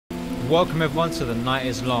Welcome everyone to The Night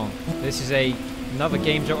Is Long. This is another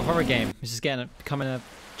GameJolt Horror game. This is becoming a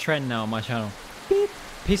trend now on my channel. Beep.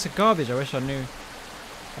 Piece of garbage, I wish I knew.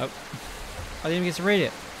 Oh, I didn't even get to read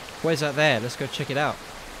it. Where's that there? Let's go check it out.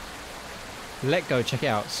 Let go check it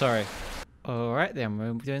out, sorry. Alright then,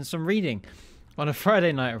 we're doing some reading. On a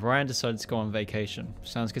Friday night, Ryan decided to go on vacation.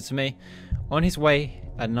 Sounds good to me. On his way,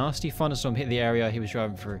 a nasty thunderstorm hit the area he was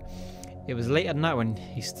driving through. It was late at night when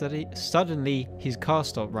suddenly his car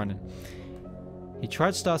stopped running. He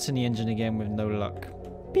tried starting the engine again with no luck.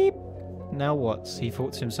 Beep! Now what? He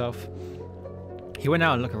thought to himself. He went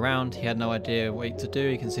out and looked around. He had no idea what to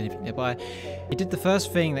do. He couldn't see anything nearby. He did the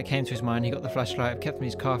first thing that came to his mind. He got the flashlight, kept in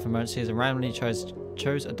his car for emergencies, and randomly chose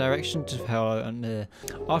a direction to follow. And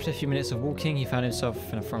after a few minutes of walking, he found himself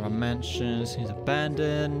in front of a mansion. He was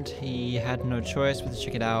abandoned. He had no choice but to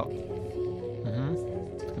check it out.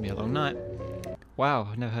 It's gonna be a long night. Wow,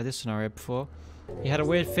 I've never heard this scenario before. He had a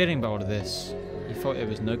weird feeling about all of this. He thought it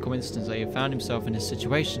was no coincidence that he found himself in this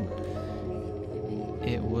situation.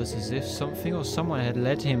 It was as if something or someone had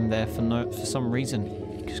led him there for some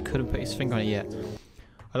reason. He just couldn't put his finger on it yet.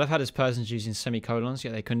 I love how this person's using semicolons,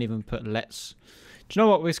 yet they couldn't even put let's. Do you know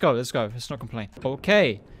what? Let's go. Let's go. Let's not complain.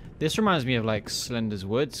 Okay. This reminds me of like Slender's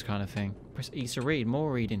Woods kind of thing. Press E to read.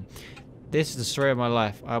 More reading. This is the story of my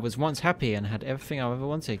life. I was once happy and had everything I ever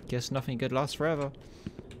wanted. Guess nothing good lasts forever.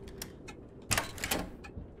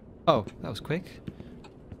 Oh, that was quick.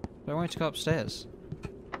 I wanted to go upstairs.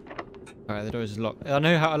 Alright, the door is locked. I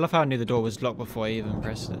love how I knew the door was locked before I even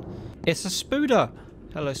pressed it. It's a spooder!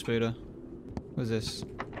 Hello, spooder. What's this?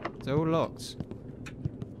 They're all locked.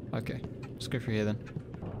 Okay, let's go through here then.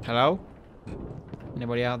 Hello?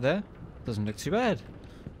 Anybody out there? Doesn't look too bad.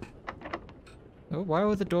 Oh, why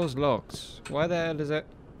are the doors locked? Why the hell is there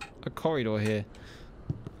a corridor here?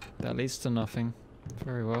 That leads to nothing.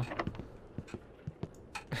 Very well.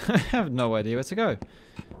 I have no idea where to go.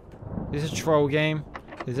 This is a troll game.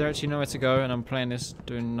 Is there actually nowhere to go and I'm playing this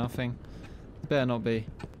doing nothing? Better not be.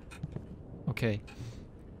 Okay.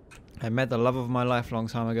 I met the love of my life a long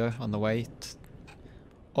time ago on the way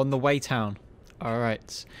town.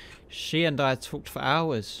 Alright. She and I talked for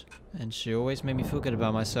hours and she always made me feel good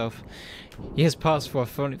about myself. Years passed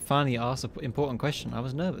before I finally asked an important question. I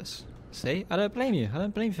was nervous. See? I don't blame you. I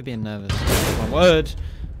don't blame you for being nervous. One word.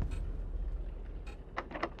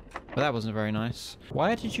 But that wasn't very nice.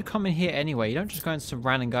 Why did you come in here anyway? You don't just go into some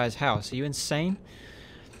random guy's house. Are you insane?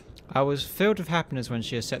 I was filled with happiness when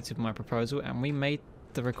she accepted my proposal and we made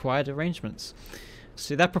the required arrangements.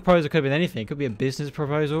 See, that proposal could have been anything. It could be a business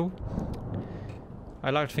proposal.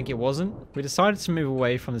 I'd like to think it wasn't. We decided to move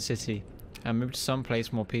away from the city and move to some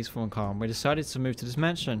place more peaceful and calm. We decided to move to this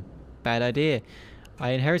mansion. Bad idea. I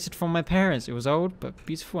inherited from my parents. It was old, but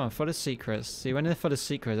beautiful and full of secrets. See, when they're full of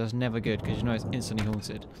secrets, that's never good, because you know it's instantly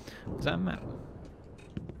haunted. Is that a map?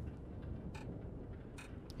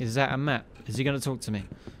 Is that a map? Is he going to talk to me?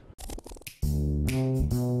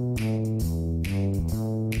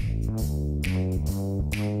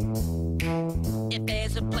 If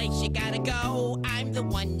there's a place you gotta go, I'm the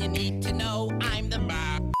one you need to know. I'm the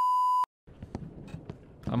bar.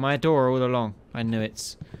 On my door all along. I knew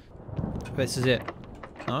it. This is it.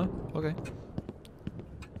 No? Okay.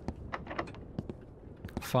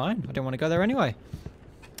 Fine. I didn't want to go there anyway.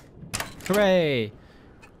 Hooray!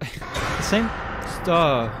 The same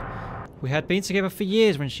star. We had been together for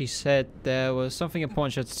years when she said there was something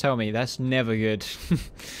important she had to tell me. That's never good.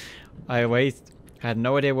 I had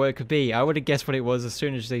no idea what it could be. I would have guessed what it was as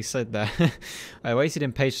soon as they said that. I waited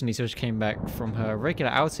impatiently till she came back from her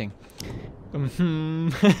regular outing.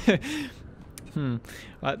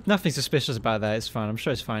 Nothing suspicious about that. It's fine. I'm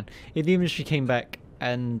sure it's fine. Even if she came back,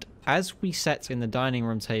 and as we sat at the dining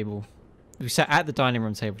room table,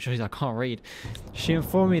 I can't read. She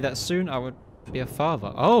informed me that soon I would be a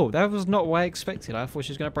father. Oh, that was not what I expected. I thought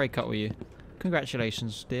she was going to break up with you.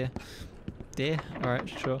 Congratulations, dear. Dear? Alright,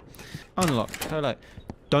 sure. Unlock. Hello.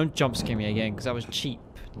 Don't jump scare me again, because that was cheap.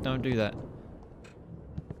 Don't do that.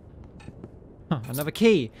 Huh, another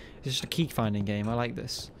key. It's just a key finding game. I like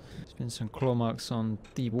this. There's been some claw marks on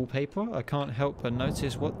the wallpaper. I can't help but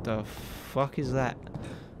notice. What the fuck is that?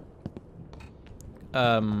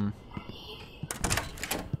 No,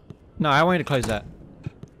 I wanted to close that.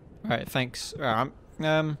 Alright, thanks. Alright,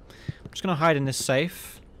 I'm just gonna hide in this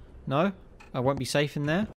safe. No? I won't be safe in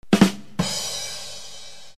there.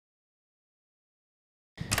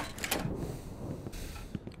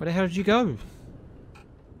 Where the hell did you go?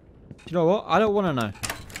 You know what? I don't want to know.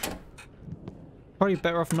 Probably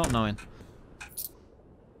better off not knowing.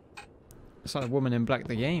 It's like a woman in black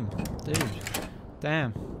the game. Dude.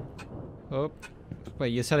 Damn. Oh. Wait,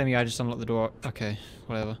 you're telling me I just unlocked the door? Okay,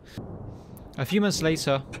 whatever. A few months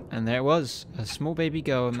later, and there it was. A small baby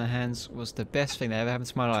girl in my hands was the best thing that ever happened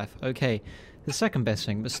to my life. Okay, the second best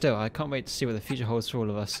thing, but still, I can't wait to see what the future holds for all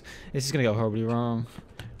of us. This is gonna go horribly wrong.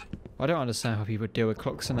 I don't understand how people deal with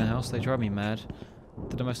clocks in their house. They drive me mad.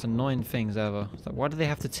 They're the most annoying things ever. Like, why do they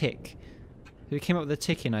have to tick? Who came up with the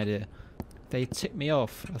ticking idea? They tick me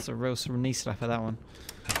off. That's a real sort of knee slap at that one.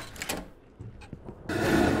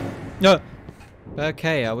 No!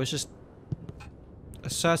 Okay, I was just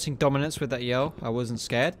asserting dominance with that yell. I wasn't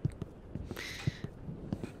scared.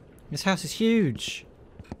 This house is huge.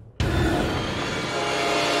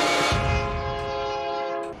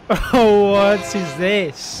 Oh, what is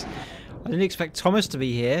this? I didn't expect Thomas to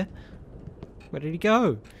be here. Where did he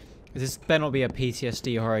go? This better not be a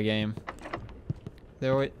PTSD horror game.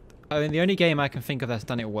 I mean, the only game I can think of that's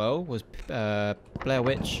done it well was Blair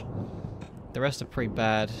Witch. The rest are pretty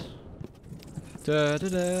bad.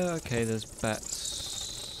 Okay, there's bats.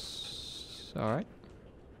 Alright.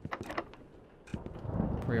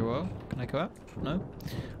 Pretty well. Can I go up? No?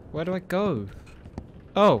 Where do I go?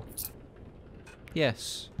 Oh!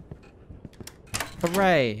 Yes.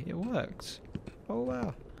 Hooray! It worked. Oh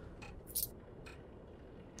wow.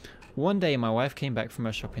 One day my wife came back from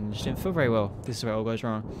her shopping and she didn't feel very well. This is where it all goes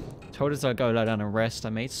wrong. Told us I'd go lie down and rest. I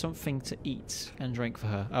made something to eat and drink for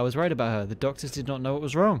her. I was worried about her. The doctors did not know what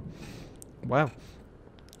was wrong. Wow.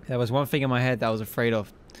 There was one thing in my head that I was afraid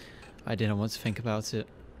of. I didn't want to think about it.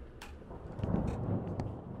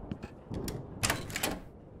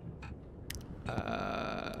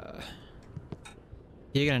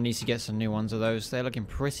 You're gonna need to get some new ones of those. They're looking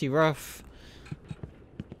pretty rough.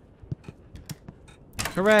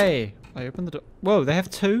 Hooray! I opened the door. Whoa, they have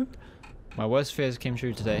two? My worst fears came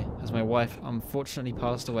true today. As my wife unfortunately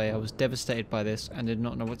passed away, I was devastated by this and did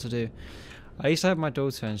not know what to do. I used to have my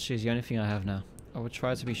daughter and she's the only thing I have now. I will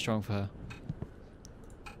try to be strong for her.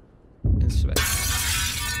 Inspect.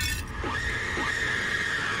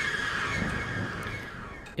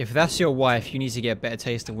 If that's your wife, you need to get a better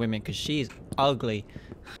taste of women because she's ugly.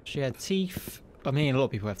 She had teeth. I mean, a lot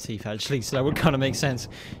of people have teeth actually, so that would kind of make sense.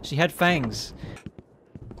 She had fangs.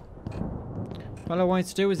 All I wanted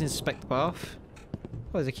to do was inspect the bath.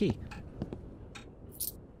 Oh, there's a key.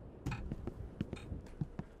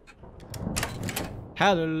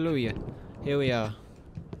 Hallelujah. Here we are.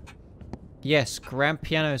 Yes, grand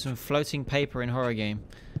pianos and floating paper in horror game.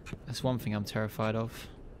 That's one thing I'm terrified of.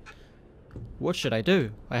 What should I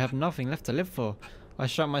do? I have nothing left to live for. I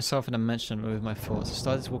shut myself in a mansion with my thoughts. I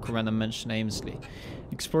started to walk around the mansion aimlessly,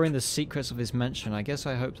 exploring the secrets of this mansion. I guess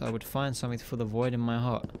I hoped I would find something to fill the void in my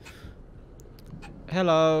heart.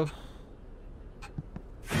 Hello.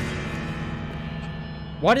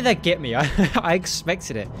 Why did that get me? I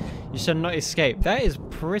expected it. You should not escape. That is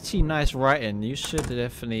pretty nice writing. You should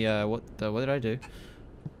definitely. What did I do?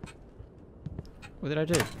 What did I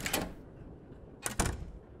do?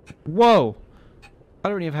 Whoa! I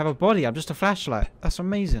don't even have a body. I'm just a flashlight. That's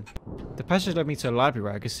amazing. The passage led me to a library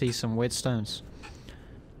where I could see some weird stones.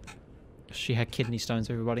 She had kidney stones,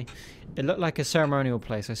 everybody. It looked like a ceremonial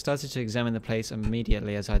place. I started to examine the place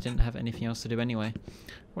immediately as I didn't have anything else to do anyway.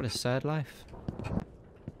 What a sad life.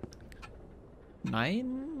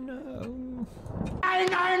 9? No. 9.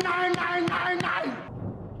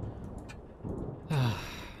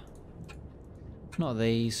 Not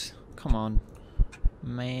these. Come on,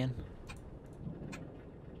 man.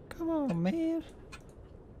 Come on, man.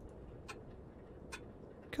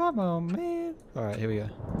 Come on, man. Alright, here we go.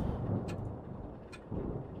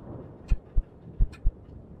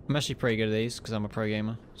 I'm actually pretty good at these because I'm a pro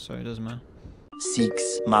gamer, so it doesn't matter.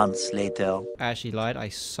 6 months later. I actually lied. I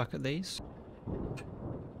suck at these.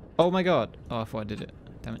 Oh my god. Oh, I thought I did it.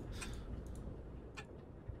 Damn it.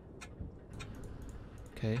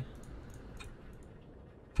 Okay.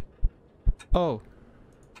 Oh.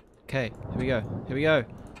 Okay. Here we go. Here we go.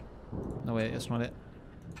 No, wait. That's not it.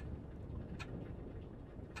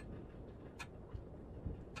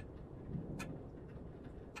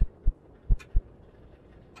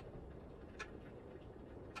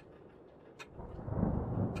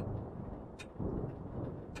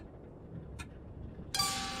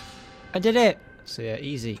 I did it! So yeah,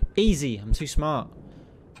 easy. Easy! I'm too smart.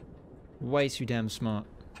 Way too damn smart.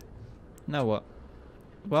 Now what?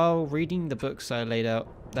 While reading the books I laid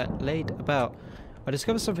about, I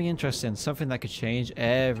discovered something interesting. Something that could change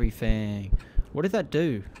everything. What did that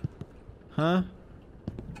do? Huh?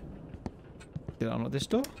 Did I unlock this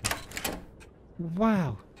door?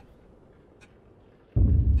 Wow.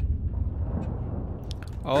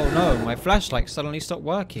 Oh no, my flashlight suddenly stopped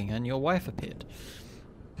working and your wife appeared.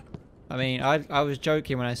 I mean, I was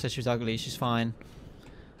joking when I said she was ugly. She's fine.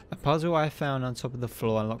 A puzzle I found on top of the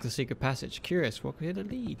floor unlocked the secret passage. Curious, what could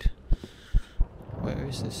it lead? Where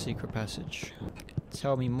is this secret passage?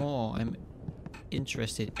 Tell me more. I'm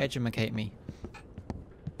interested. Educate me.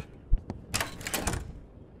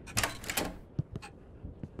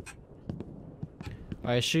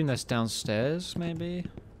 I assume that's downstairs, maybe?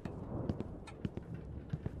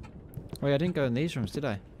 Oh yeah, I didn't go in these rooms, did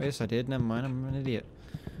I? Oh, yes, I did. Never mind, I'm an idiot.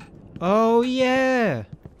 Oh, yeah!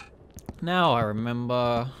 Now I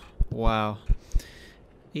remember. Wow.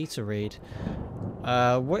 Eat or read.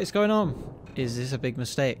 What is going on? Is this a big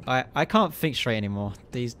mistake? I can't think straight anymore.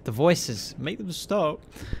 The voices, make them stop.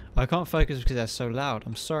 I can't focus because they're so loud.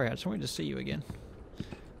 I'm sorry, I just wanted to see you again.